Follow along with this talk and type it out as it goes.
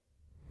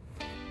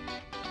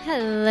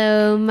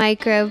Hello,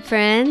 microbe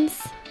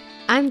friends.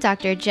 I'm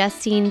Dr.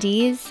 Justine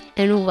Dees,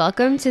 and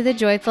welcome to the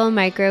Joyful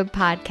Microbe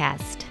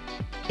Podcast.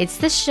 It's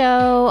the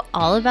show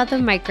all about the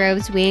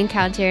microbes we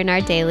encounter in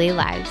our daily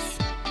lives.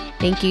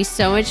 Thank you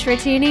so much for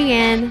tuning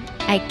in.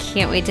 I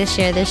can't wait to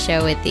share this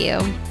show with you.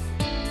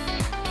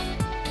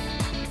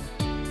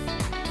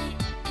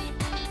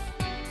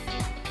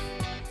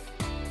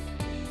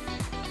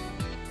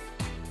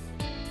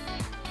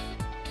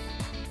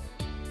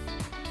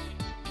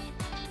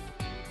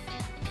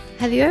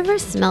 Have you ever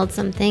smelled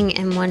something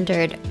and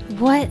wondered,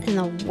 what in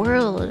the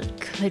world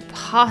could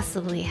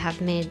possibly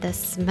have made this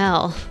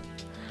smell?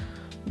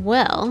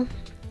 Well,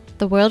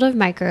 the world of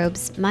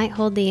microbes might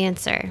hold the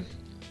answer.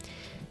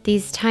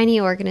 These tiny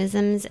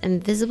organisms,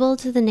 invisible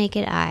to the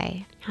naked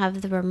eye,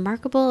 have the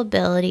remarkable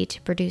ability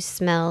to produce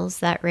smells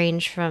that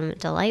range from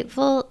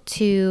delightful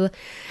to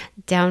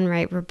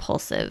downright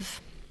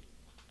repulsive.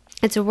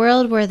 It's a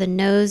world where the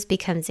nose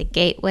becomes a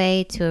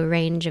gateway to a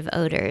range of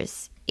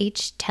odors,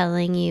 each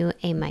telling you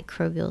a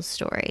microbial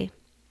story.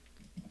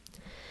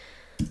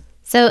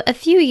 So a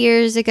few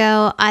years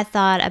ago, I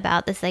thought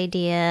about this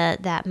idea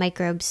that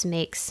microbes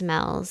make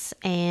smells,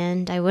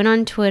 and I went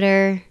on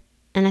Twitter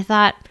and I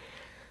thought,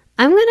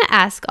 I'm going to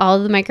ask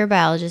all the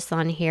microbiologists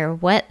on here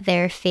what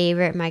their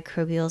favorite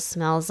microbial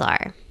smells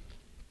are.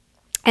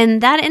 And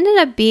that ended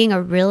up being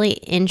a really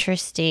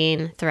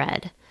interesting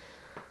thread.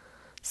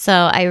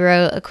 So I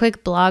wrote a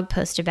quick blog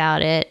post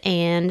about it,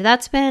 and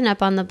that's been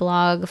up on the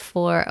blog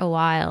for a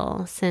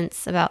while,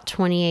 since about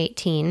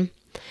 2018.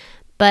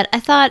 But I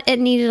thought it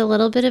needed a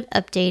little bit of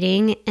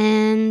updating,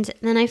 and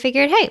then I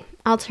figured, hey,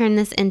 I'll turn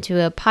this into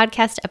a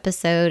podcast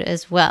episode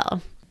as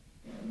well.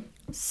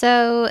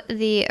 So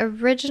the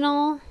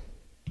original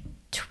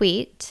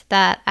tweet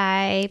that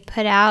I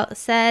put out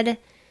said,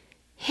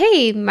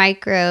 hey,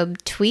 microbe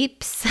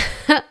tweeps,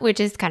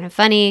 which is kind of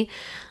funny.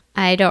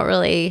 I don't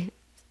really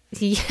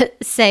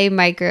say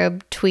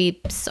microbe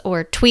tweeps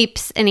or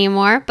tweeps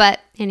anymore, but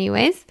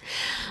anyways.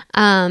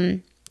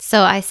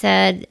 So I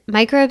said,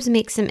 microbes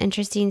make some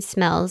interesting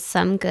smells,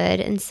 some good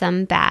and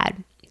some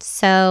bad.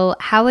 So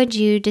how would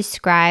you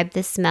describe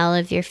the smell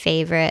of your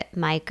favorite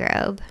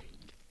microbe?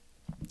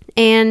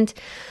 And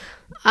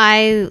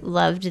I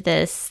loved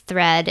this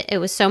thread. It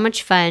was so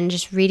much fun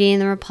just reading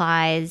the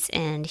replies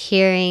and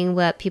hearing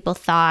what people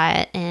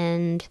thought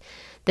and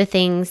the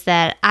things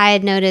that I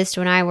had noticed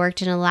when I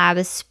worked in a lab,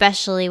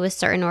 especially with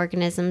certain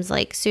organisms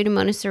like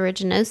Pseudomonas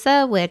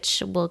aeruginosa,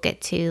 which we'll get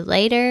to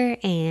later,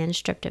 and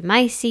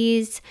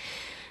Streptomyces.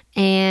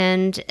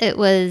 And it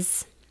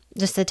was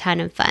just a ton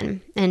of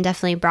fun and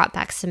definitely brought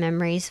back some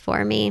memories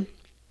for me.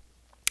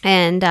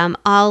 And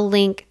I'll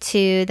link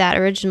to that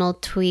original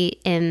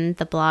tweet in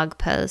the blog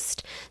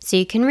post so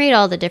you can read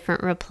all the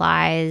different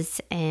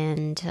replies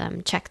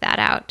and check that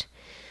out.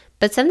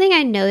 But something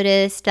I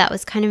noticed that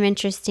was kind of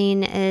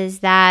interesting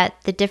is that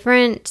the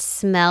different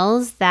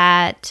smells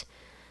that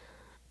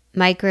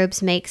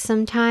microbes make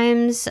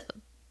sometimes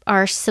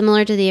are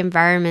similar to the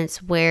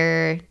environments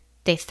where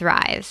they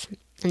thrive.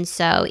 And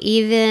so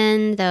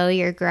even though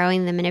you're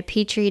growing them in a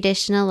petri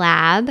dish in a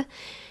lab,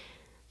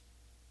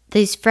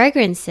 these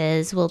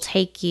fragrances will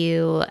take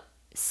you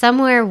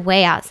somewhere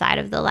way outside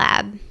of the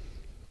lab.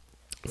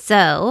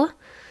 So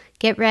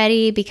get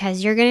ready,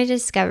 because you're going to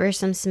discover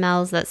some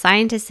smells that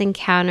scientists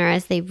encounter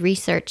as they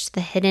research the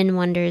hidden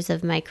wonders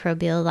of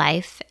microbial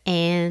life.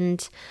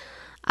 And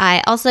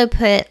I also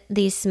put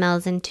these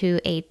smells into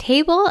a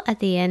table at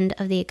the end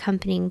of the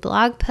accompanying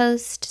blog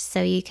post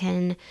so you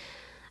can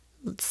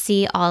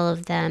see all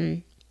of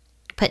them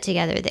put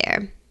together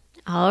there.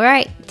 All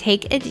right,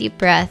 take a deep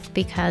breath,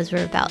 because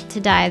we're about to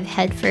dive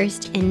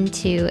headfirst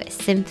into a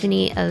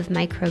symphony of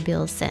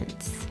microbial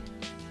scents.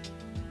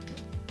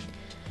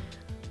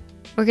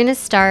 We're going to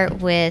start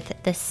with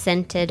the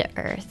scented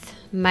earth,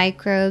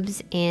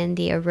 microbes, and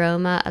the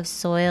aroma of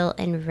soil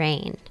and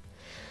rain.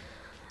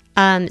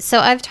 So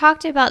I've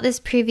talked about this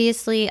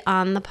previously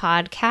on the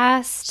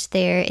podcast.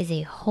 There is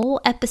a whole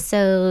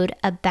episode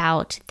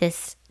about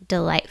this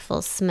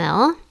delightful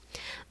smell,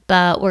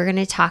 but we're going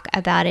to talk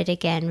about it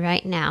again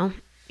right now.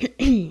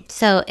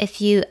 So if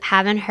you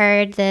haven't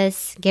heard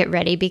this, get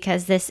ready,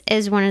 because this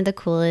is one of the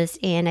coolest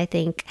and I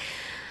think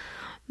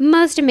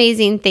most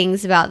amazing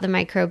things about the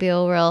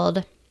microbial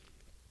world,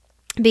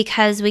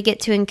 because we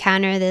get to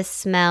encounter this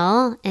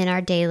smell in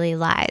our daily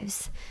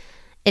lives.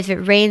 If it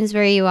rains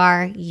where you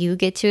are, you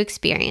get to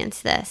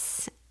experience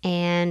this.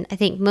 And I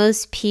think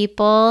most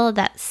people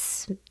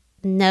that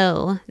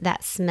know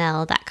that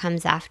smell that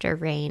comes after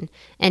rain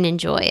and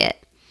enjoy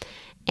it.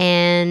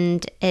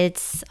 And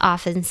it's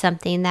often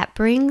something that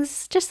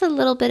brings just a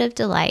little bit of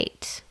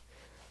delight.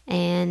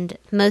 And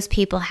most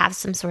people have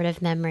some sort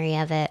of memory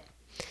of it.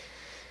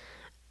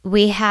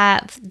 We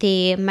have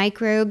the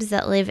microbes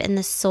that live in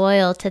the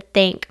soil to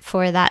thank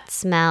for that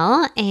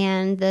smell,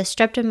 and the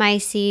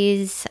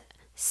Streptomyces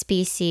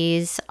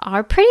species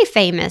are pretty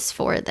famous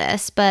for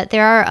this, but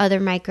there are other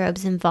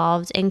microbes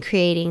involved in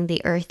creating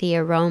the earthy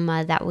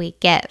aroma that we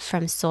get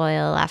from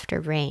soil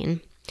after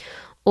rain.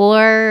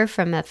 or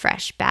from a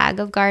fresh bag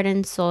of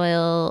garden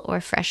soil or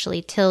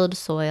freshly tilled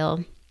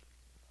soil.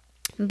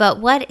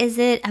 But what is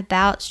it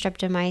about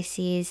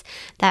Streptomyces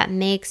that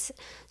makes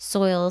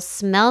soil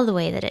smell the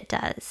way that it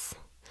does?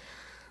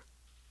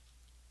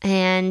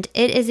 And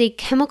it is a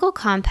chemical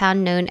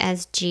compound known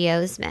as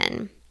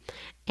geosmin.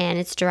 And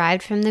it's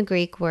derived from the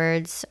Greek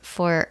words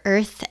for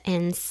earth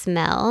and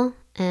smell.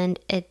 And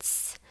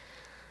it's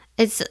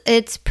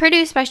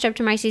produced by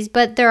Streptomyces,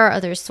 but there are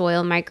other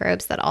soil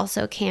microbes that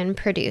also can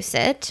produce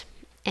it.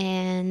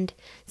 And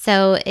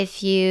so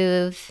if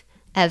you've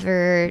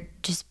ever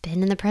just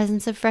been in the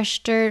presence of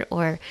fresh dirt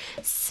or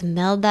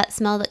smelled that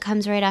smell that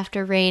comes right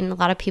after rain, a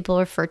lot of people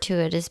refer to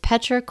it as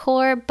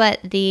petrichor, but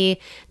the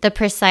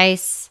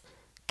precise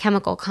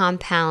chemical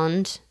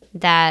compound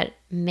that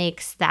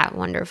makes that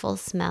wonderful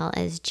smell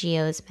is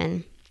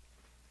geosmin.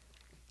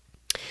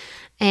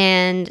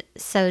 And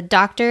so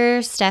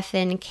Dr.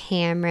 Stephen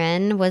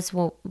Cameron was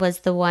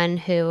the one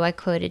who I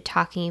quoted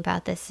talking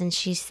about this, and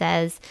she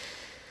says,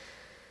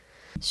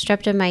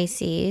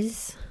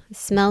 Streptomyces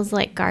smells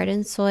like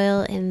garden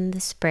soil in the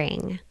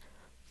spring.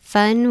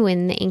 Fun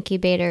when the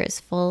incubator is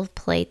full of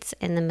plates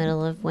in the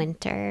middle of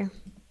winter.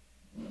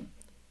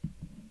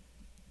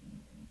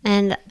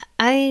 And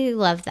I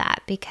love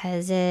that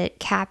because it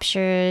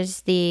captures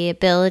the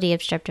ability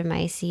of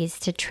Streptomyces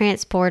to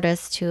transport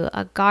us to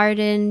a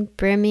garden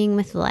brimming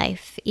with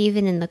life,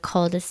 even in the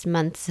coldest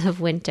months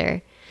of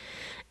winter.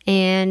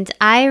 And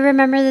I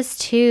remember this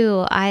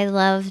too. I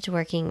loved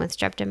working with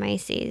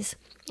Streptomyces.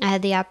 I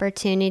had the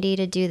opportunity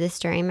to do this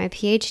during my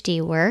PhD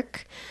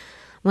work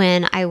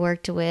when I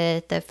worked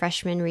with the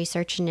Freshman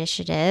Research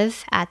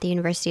Initiative at the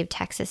University of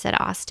Texas at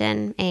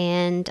Austin.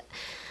 And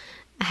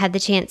I had the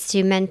chance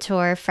to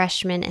mentor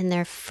freshmen in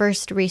their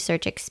first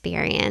research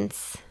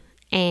experience.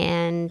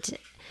 And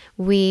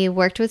we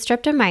worked with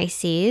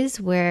Streptomyces,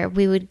 where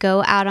we would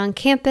go out on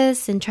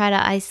campus and try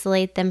to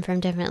isolate them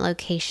from different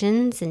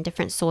locations and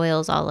different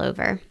soils all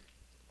over.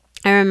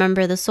 I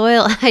remember the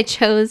soil I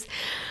chose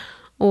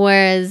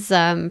was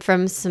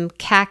from some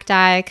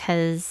cacti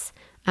because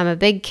I'm a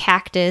big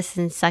cactus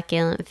and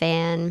succulent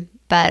fan,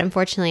 but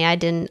unfortunately I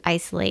didn't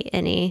isolate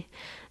any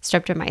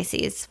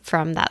Streptomyces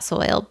from that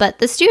soil. But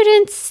the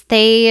students,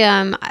 they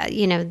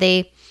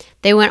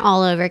went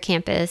all over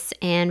campus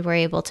and were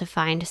able to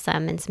find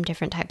some in some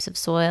different types of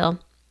soil.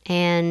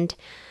 And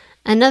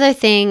another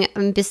thing,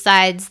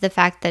 besides the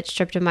fact that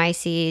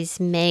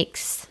Streptomyces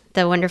makes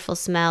the wonderful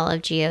smell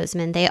of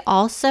geosmin, they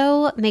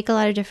also make a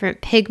lot of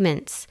different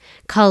pigments,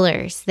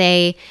 colors.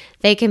 They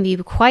can be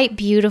quite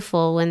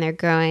beautiful when they're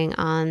growing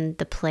on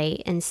the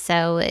plate. And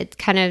so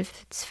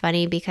it's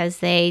funny because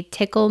they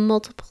tickle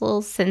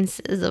multiple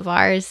senses of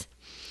ours.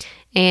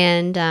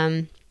 And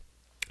I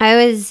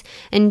always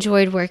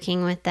enjoyed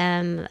working with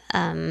them.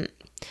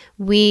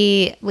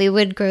 We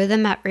would grow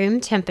them at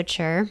room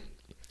temperature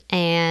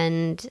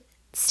and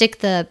stick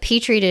the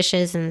petri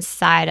dishes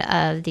inside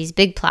of these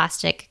big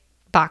plastic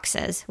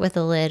boxes with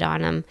a lid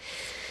on them.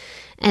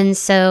 And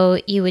so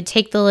you would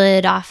take the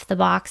lid off the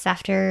box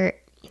after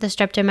the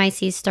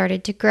Streptomyces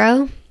started to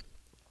grow,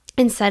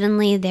 and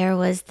suddenly there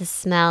was the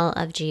smell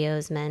of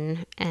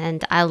geosmin,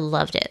 and I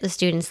loved it. The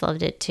students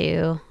loved it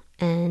too.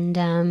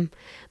 And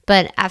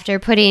but after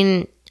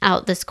putting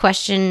out this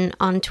question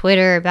on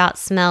Twitter about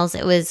smells,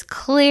 it was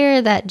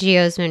clear that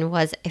geosmin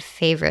was a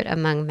favorite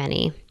among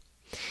many.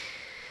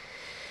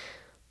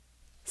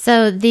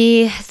 So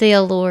the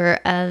allure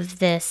of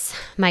this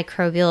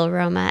microbial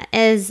aroma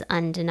is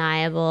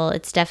undeniable.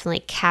 It's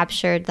definitely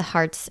captured the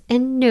hearts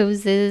and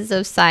noses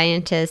of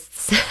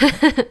scientists.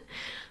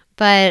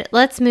 But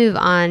let's move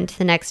on to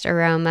the next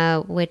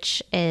aroma,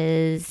 which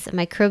is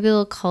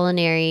microbial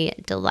culinary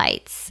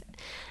delights.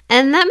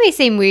 And that may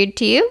seem weird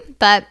to you,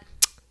 but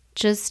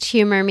just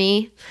humor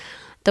me.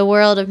 The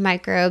world of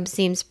microbes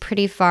seems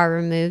pretty far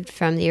removed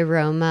from the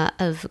aroma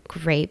of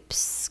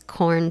grapes,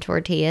 corn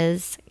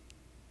tortillas,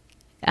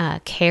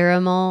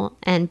 caramel,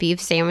 and beef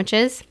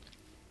sandwiches.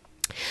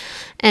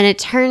 And it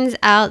turns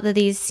out that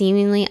these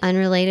seemingly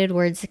unrelated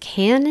words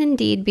can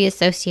indeed be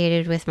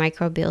associated with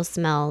microbial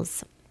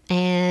smells.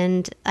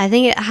 And I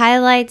think it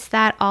highlights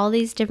that all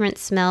these different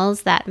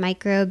smells that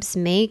microbes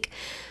make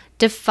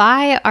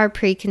defy our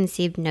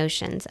preconceived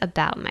notions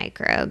about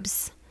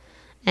microbes.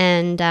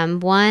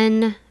 And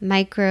one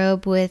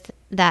microbe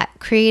that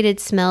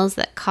created smells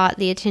that caught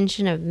the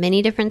attention of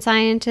many different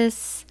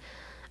scientists,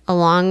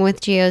 along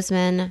with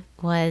geosmin,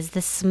 was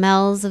the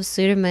smells of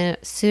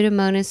Pseudomonas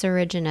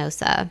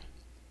aeruginosa.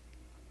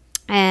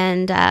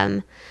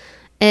 And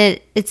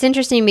it's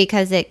interesting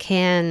because it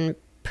can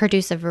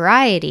produce a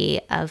variety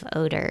of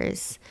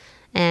odors.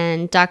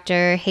 And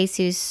Dr.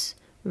 Jesus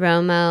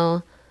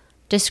Romo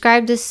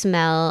described the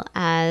smell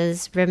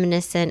as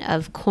reminiscent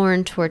of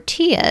corn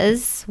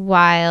tortillas,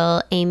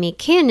 while Amy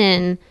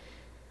Cannon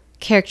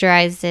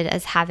characterized it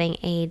as having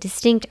a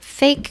distinct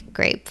fake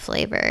grape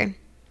flavor.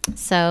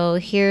 So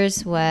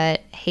here's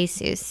what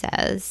Jesus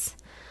says.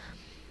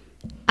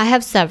 I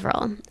have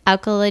several.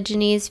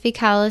 Alcaligenes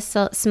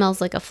faecalis smells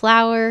like a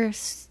flower.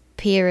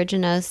 P.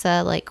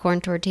 aeruginosa like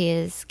corn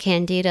tortillas,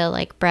 Candida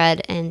like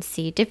bread, and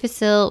C.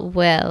 difficile,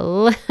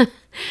 well.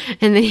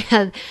 And then you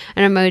have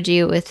an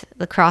emoji with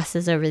the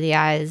crosses over the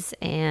eyes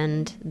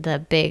and the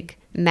big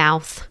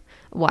mouth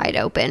wide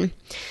open.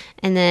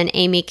 And then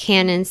Amy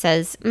Cannon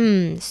says,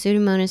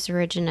 Pseudomonas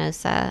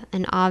aeruginosa,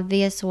 an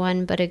obvious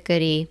one but a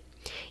goodie.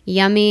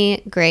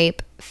 Yummy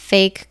grape,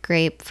 fake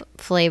grape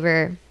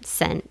flavor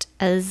scent,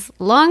 as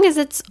long as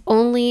it's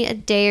only a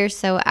day or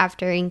so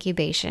after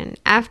incubation.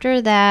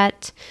 After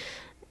that,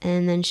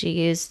 and then she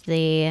used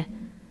the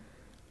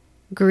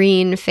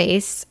green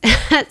face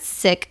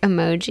sick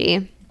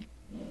emoji.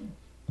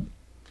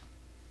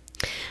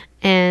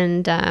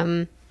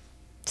 And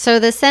so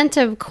the scent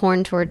of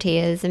corn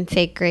tortillas and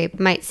fake grape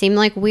might seem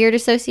like weird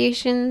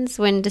associations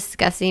when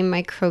discussing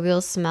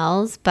microbial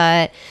smells,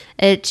 but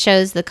it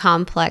shows the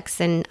complex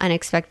and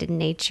unexpected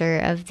nature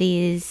of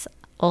these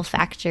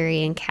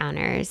olfactory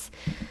encounters.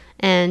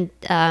 And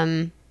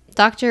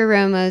Dr.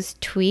 Romo's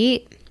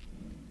tweet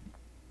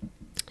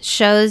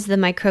shows the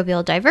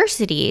microbial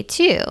diversity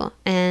too,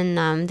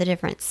 and the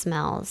different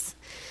smells.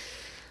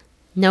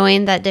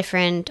 Knowing that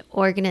different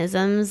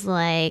organisms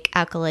like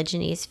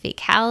Alcaligenes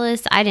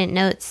faecalis, I didn't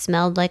know it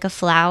smelled like a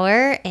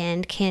flower,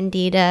 and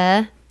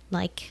Candida,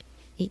 like,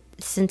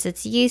 since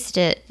it's yeast,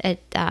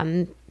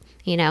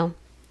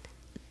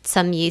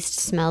 some yeast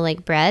smell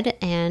like bread,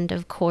 and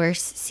of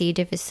course C.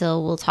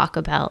 difficile we'll talk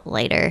about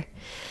later.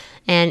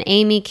 And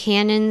Amy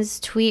Cannon's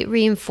tweet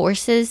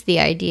reinforces the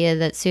idea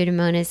that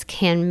Pseudomonas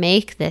can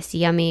make this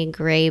yummy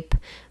grape,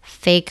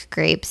 fake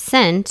grape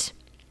scent,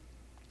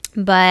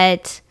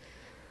 but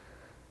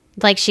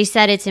like she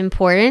said, it's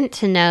important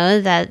to know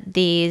that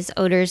these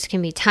odors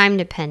can be time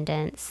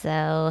dependent.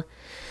 So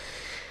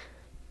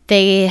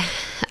they,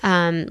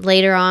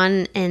 later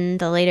on in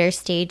the later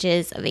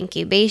stages of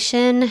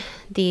incubation,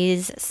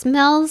 these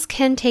smells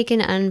can take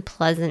an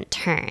unpleasant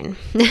turn.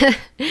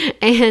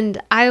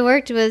 And I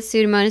worked with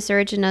Pseudomonas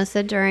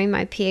aeruginosa during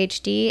my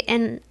PhD,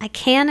 and I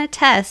can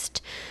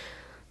attest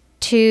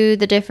to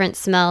the different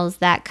smells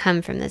that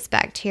come from this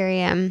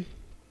bacterium.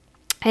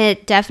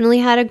 It definitely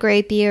had a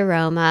grapey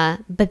aroma,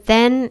 but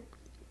then,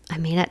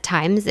 at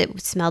times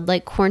it smelled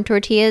like corn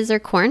tortillas or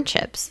corn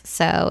chips.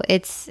 So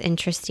it's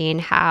interesting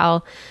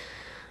how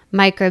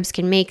microbes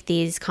can make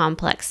these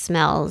complex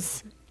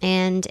smells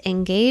and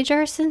engage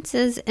our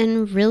senses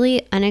in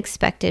really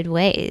unexpected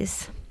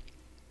ways.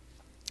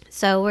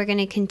 So we're going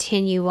to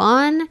continue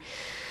on,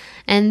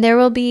 and there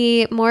will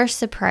be more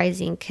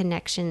surprising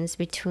connections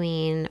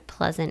between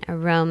pleasant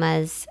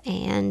aromas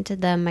and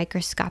the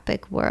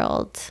microscopic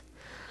world.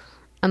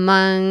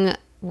 Among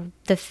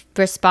the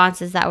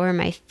responses that were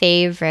my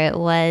favorite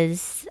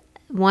was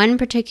one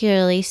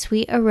particularly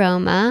sweet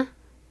aroma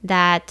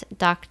that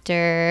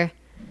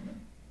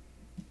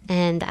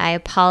and I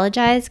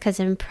apologize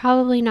because I'm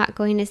probably not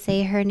going to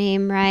say her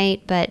name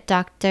right, but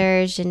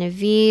Dr.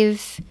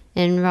 Genevieve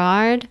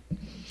Enrard,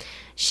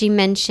 she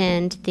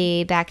mentioned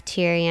the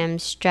bacterium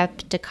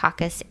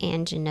Streptococcus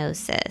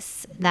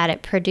aeruginosus, that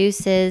it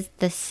produces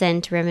the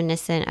scent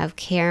reminiscent of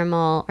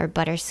caramel or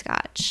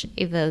butterscotch,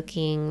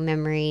 evoking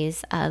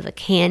memories of a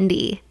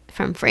candy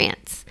from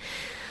France.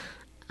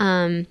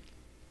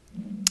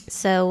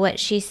 So what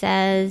she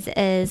says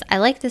is, I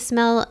like the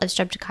smell of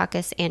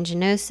Streptococcus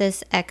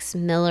aeruginosus X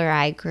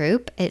Milleri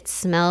group. It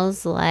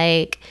smells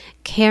like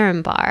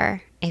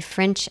carambar, a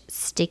French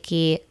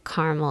sticky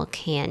caramel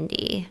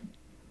candy.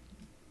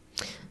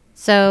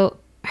 So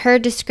her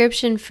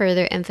description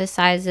further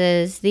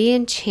emphasizes the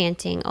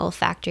enchanting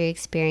olfactory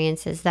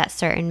experiences that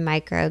certain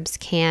microbes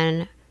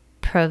can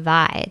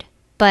provide.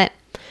 But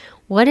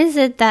what is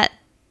it that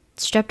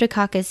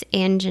Streptococcus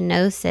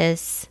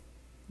aeruginosus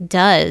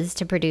does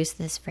to produce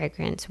this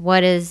fragrance?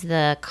 What is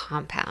the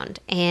compound?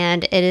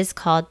 And it is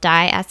called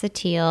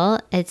diacetyl.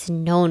 It's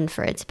known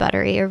for its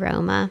buttery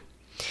aroma.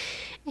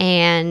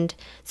 And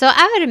so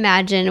I would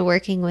imagine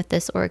working with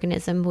this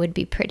organism would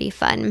be pretty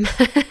fun.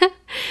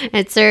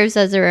 It serves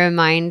as a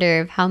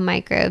reminder of how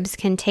microbes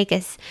can take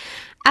us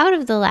out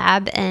of the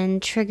lab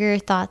and trigger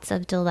thoughts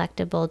of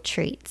delectable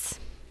treats.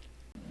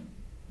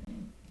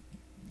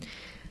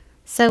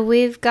 So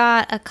we've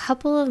got a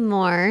couple of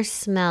more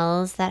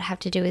smells that have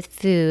to do with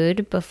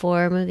food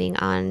before moving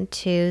on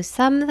to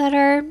some that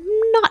are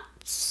not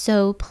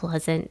so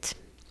pleasant.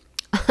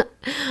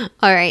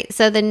 All right,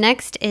 so the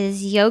next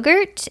is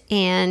yogurt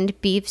and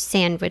beef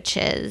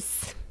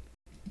sandwiches.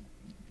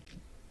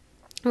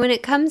 When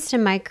it comes to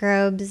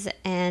microbes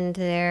and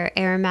their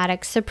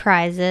aromatic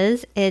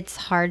surprises, it's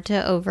hard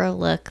to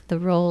overlook the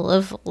role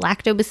of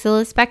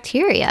lactobacillus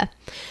bacteria.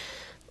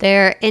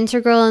 They're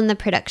integral in the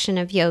production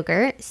of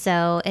yogurt,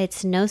 so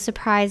it's no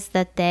surprise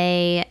that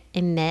they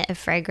emit a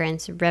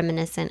fragrance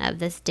reminiscent of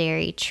this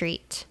dairy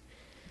treat.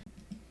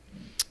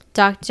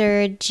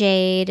 Dr.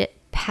 Jade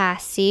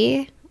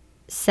Passy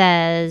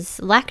says,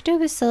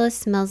 lactobacillus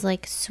smells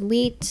like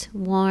sweet,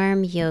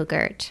 warm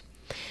yogurt.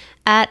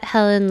 At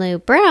Helen Lou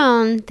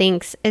Brown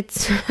thinks it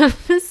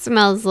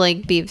smells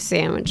like beef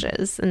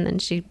sandwiches. And then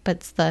she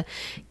puts the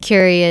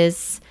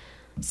curious,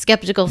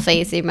 skeptical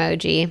face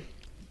emoji.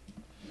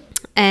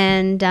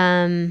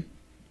 And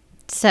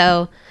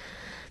so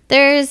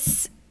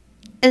there's,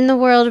 in the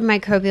world of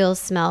microbial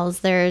smells,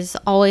 there's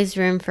always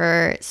room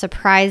for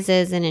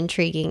surprises and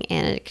intriguing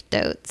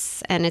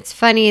anecdotes. And it's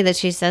funny that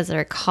she says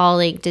her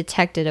colleague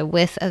detected a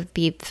whiff of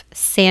beef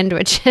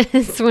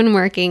sandwiches when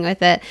working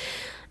with it.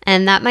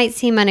 And that might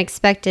seem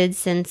unexpected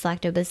since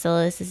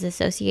lactobacillus is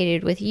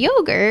associated with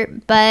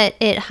yogurt, but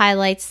it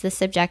highlights the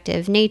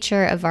subjective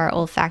nature of our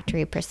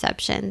olfactory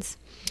perceptions.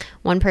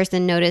 One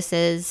person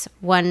notices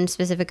one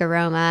specific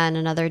aroma and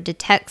another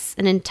detects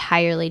an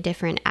entirely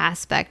different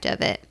aspect of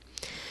it.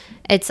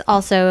 It's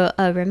also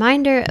a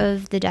reminder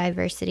of the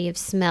diversity of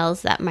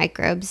smells that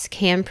microbes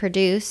can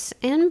produce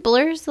and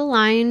blurs the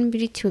lines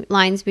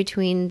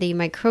between the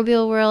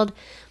microbial world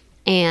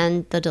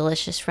and the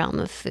delicious realm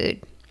of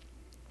food.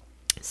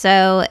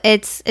 So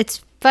it's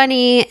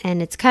funny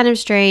and it's kind of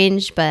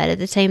strange, but at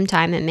the same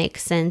time it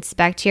makes sense.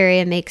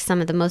 Bacteria make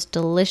some of the most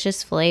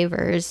delicious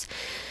flavors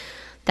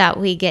that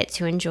we get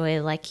to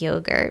enjoy, like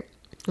yogurt.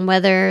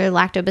 Whether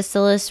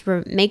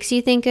lactobacillus makes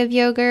you think of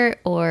yogurt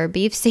or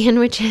beef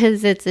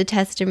sandwiches, it's a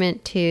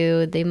testament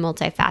to the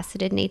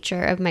multifaceted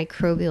nature of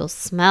microbial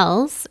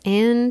smells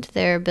and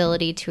their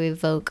ability to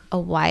evoke a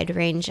wide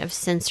range of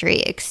sensory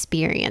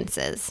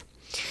experiences.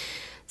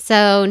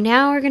 So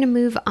now we're going to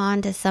move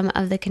on to some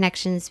of the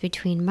connections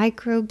between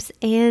microbes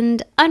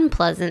and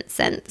unpleasant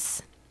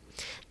scents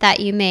that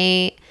you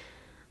may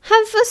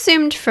have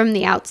assumed from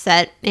the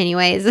outset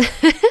anyways.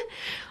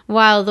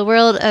 While the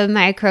world of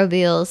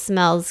microbial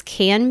smells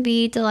can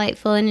be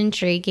delightful and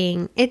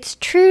intriguing, it's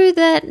true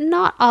that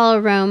not all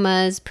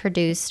aromas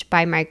produced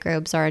by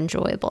microbes are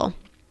enjoyable.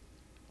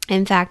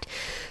 In fact,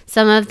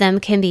 some of them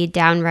can be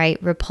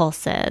downright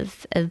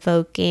repulsive,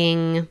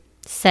 evoking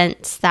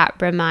scents that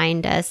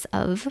remind us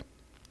of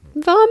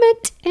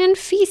vomit and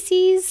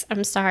feces.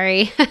 I'm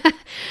sorry.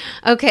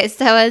 Okay,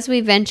 so as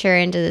we venture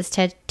into this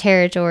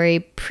territory,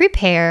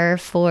 prepare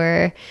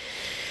for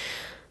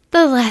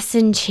the less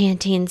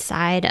enchanting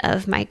side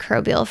of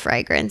microbial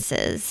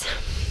fragrances.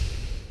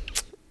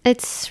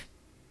 It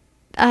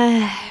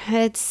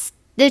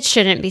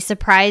shouldn't be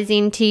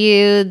surprising to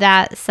you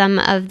that some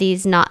of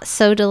these not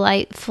so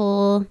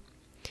delightful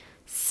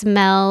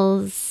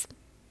smells,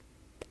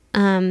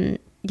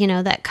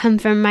 that come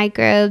from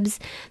microbes,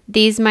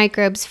 these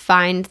microbes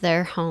find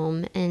their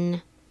home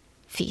in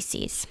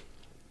feces.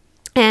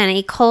 And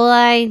E.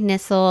 coli,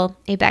 Nissle,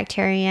 a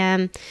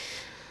bacterium,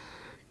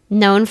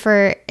 known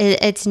for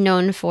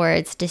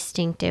its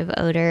distinctive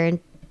odor.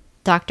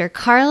 Dr.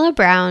 Carla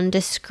Brown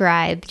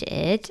described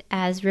it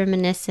as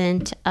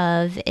reminiscent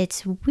of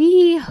its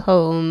wee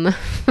home.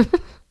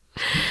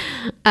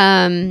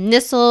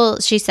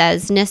 Nissle, she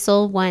says,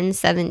 Nissle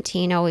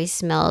 117 always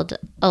smelled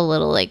a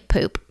little like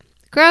poop.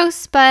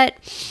 Gross, but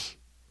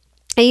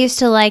I used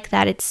to like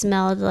that it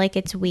smelled like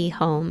its wee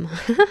home.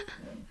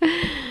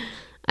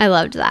 I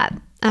loved that.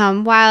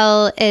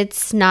 While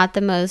it's not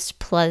the most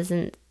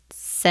pleasant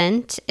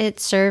scent,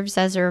 it serves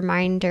as a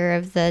reminder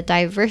of the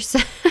diverse,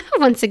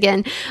 once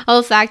again,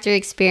 olfactory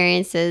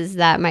experiences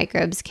that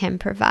microbes can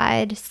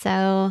provide.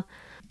 So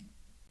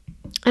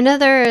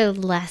another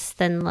less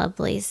than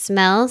lovely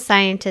smell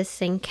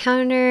scientists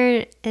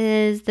encounter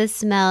is the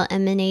smell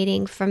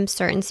emanating from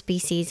certain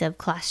species of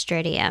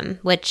Clostridium,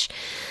 which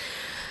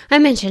I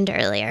mentioned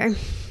earlier.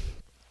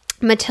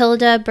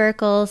 Matilda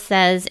Burkle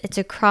says it's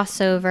a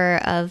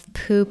crossover of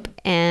poop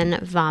and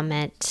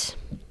vomit.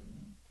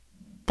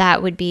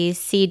 That would be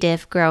C.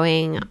 diff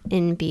growing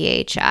in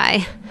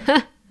BHI.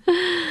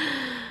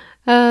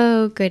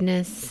 Oh,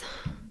 goodness.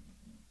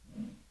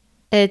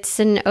 It's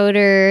an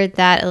odor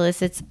that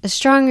elicits a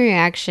strong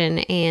reaction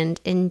and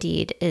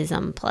indeed is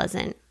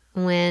unpleasant.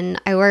 When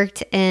I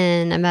worked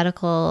in a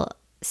medical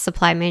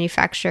supply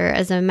manufacturer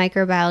as a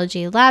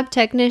microbiology lab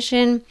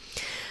technician,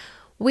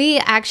 we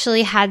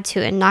actually had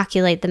to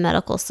inoculate the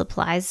medical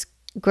supplies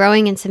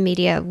growing into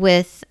media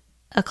with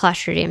a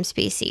Clostridium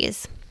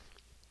species.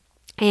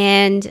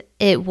 And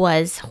it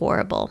was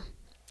horrible.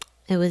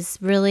 It was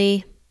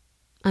really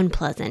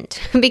unpleasant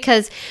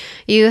because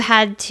you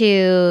had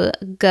to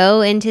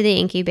go into the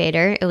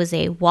incubator. It was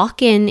a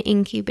walk-in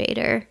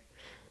incubator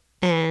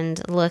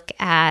and look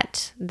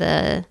at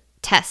the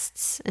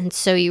tests. And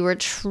so you were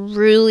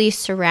truly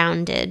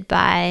surrounded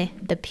by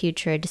the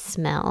putrid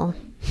smell.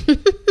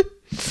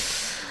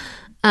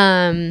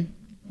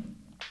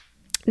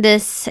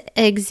 This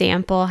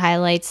example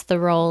highlights the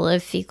role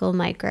of fecal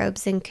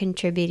microbes in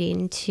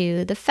contributing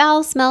to the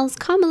foul smells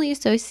commonly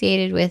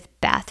associated with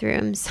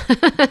bathrooms.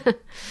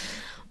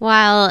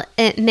 While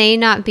it may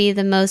not be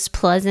the most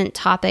pleasant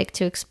topic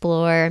to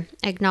explore,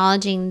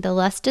 acknowledging the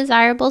less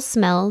desirable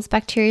smells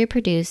bacteria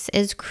produce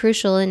is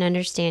crucial in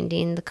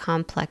understanding the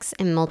complex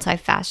and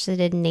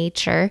multifaceted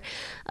nature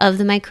of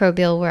the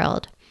microbial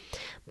world.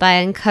 By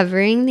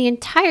uncovering the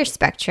entire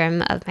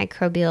spectrum of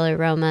microbial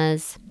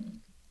aromas,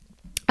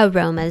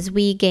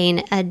 we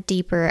gain a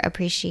deeper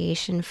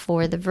appreciation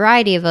for the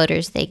variety of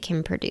odors they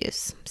can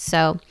produce.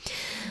 So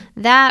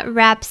that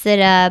wraps it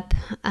up.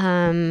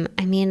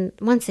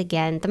 Once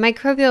again, the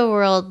microbial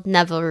world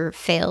never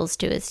fails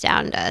to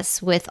astound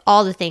us with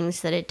all the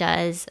things that it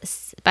does,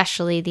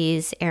 especially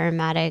these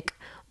aromatic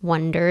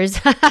wonders,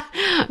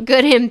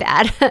 good and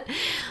bad.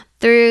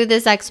 Through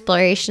this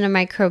exploration of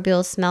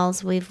microbial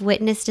smells, we've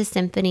witnessed a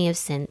symphony of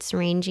scents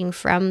ranging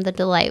from the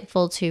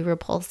delightful to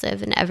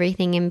repulsive and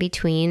everything in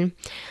between.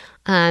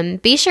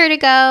 Be sure to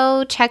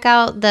go check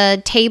out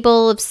the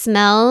table of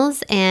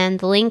smells and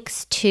the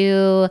links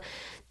to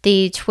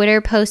the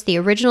Twitter post, the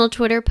original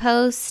Twitter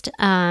post,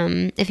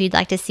 if you'd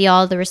like to see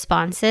all the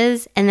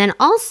responses. And then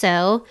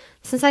also,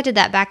 since I did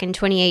that back in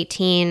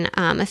 2018,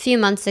 a few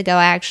months ago,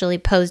 I actually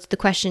posed the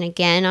question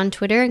again on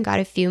Twitter and got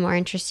a few more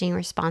interesting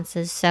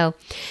responses. So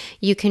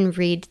you can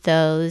read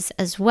those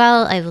as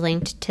well. I've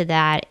linked to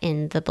that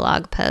in the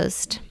blog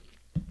post.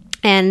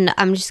 And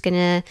I'm just going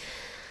to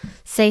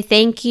say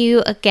thank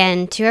you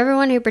again to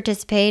everyone who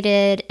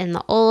participated in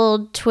the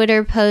old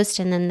Twitter post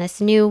and then this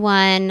new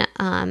one,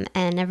 and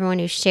everyone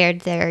who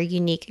shared their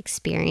unique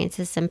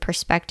experiences and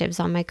perspectives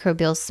on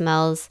microbial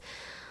smells.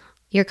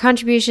 Your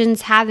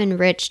contributions have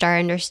enriched our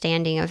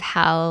understanding of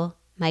how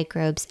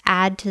microbes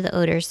add to the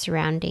odors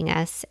surrounding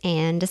us,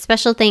 and a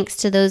special thanks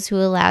to those who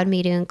allowed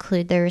me to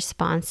include their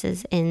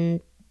responses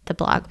in the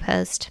blog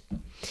post.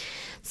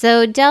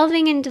 So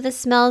delving into the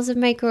smells of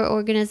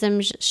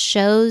microorganisms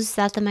shows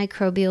that the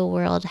microbial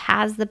world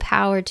has the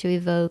power to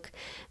evoke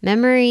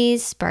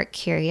memories, spark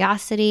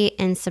curiosity,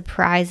 and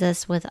surprise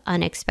us with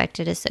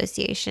unexpected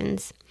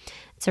associations.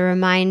 It's a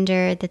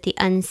reminder that the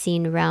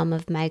unseen realm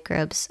of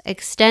microbes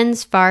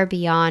extends far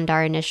beyond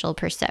our initial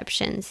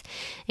perceptions,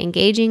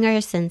 engaging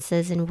our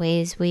senses in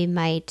ways we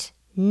might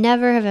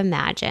never have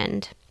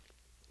imagined.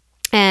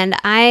 And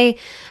I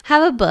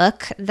have a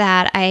book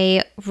that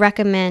I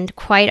recommend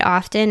quite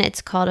often.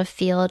 It's called A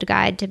Field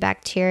Guide to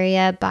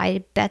Bacteria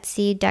by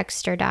Betsy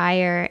Dexter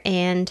Dyer.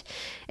 And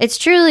it's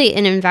truly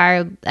an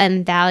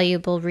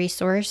invaluable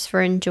resource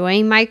for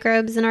enjoying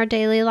microbes in our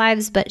daily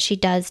lives. But she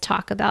does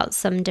talk about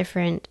some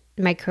different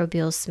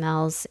microbial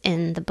smells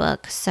in the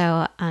book.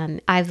 So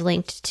I've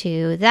linked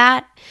to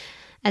that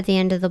at the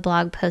end of the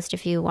blog post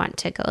if you want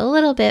to go a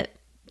little bit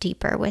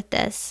deeper with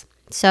this.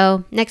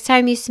 So next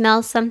time you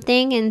smell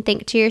something and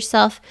think to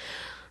yourself,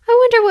 I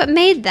wonder what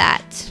made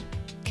that,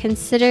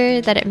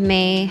 consider that it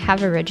may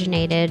have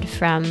originated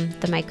from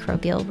the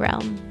microbial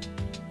realm.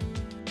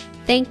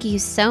 Thank you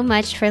so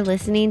much for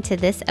listening to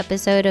this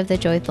episode of the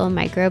Joyful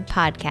Microbe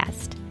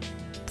Podcast.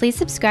 Please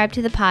subscribe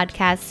to the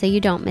podcast so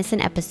you don't miss an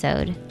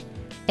episode.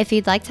 If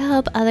you'd like to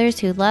help others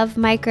who love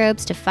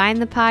microbes to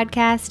find the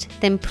podcast,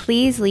 then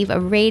please leave a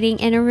rating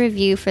and a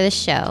review for the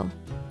show.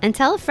 And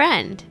tell a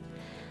friend.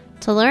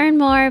 To learn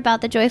more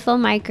about the Joyful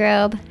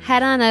Microbe,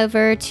 head on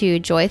over to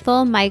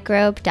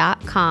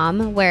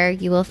joyfulmicrobe.com, where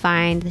you will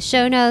find the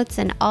show notes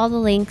and all the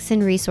links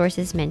and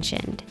resources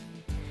mentioned.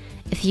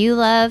 If you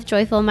love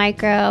Joyful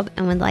Microbe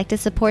and would like to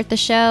support the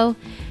show,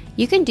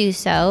 you can do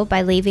so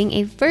by leaving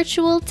a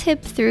virtual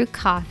tip through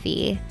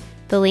coffee.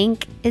 The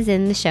link is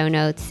in the show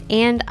notes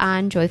and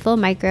on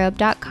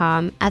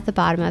joyfulmicrobe.com at the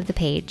bottom of the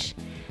page.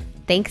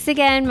 Thanks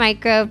again,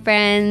 microbe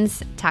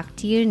friends. Talk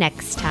to you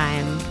next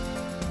time.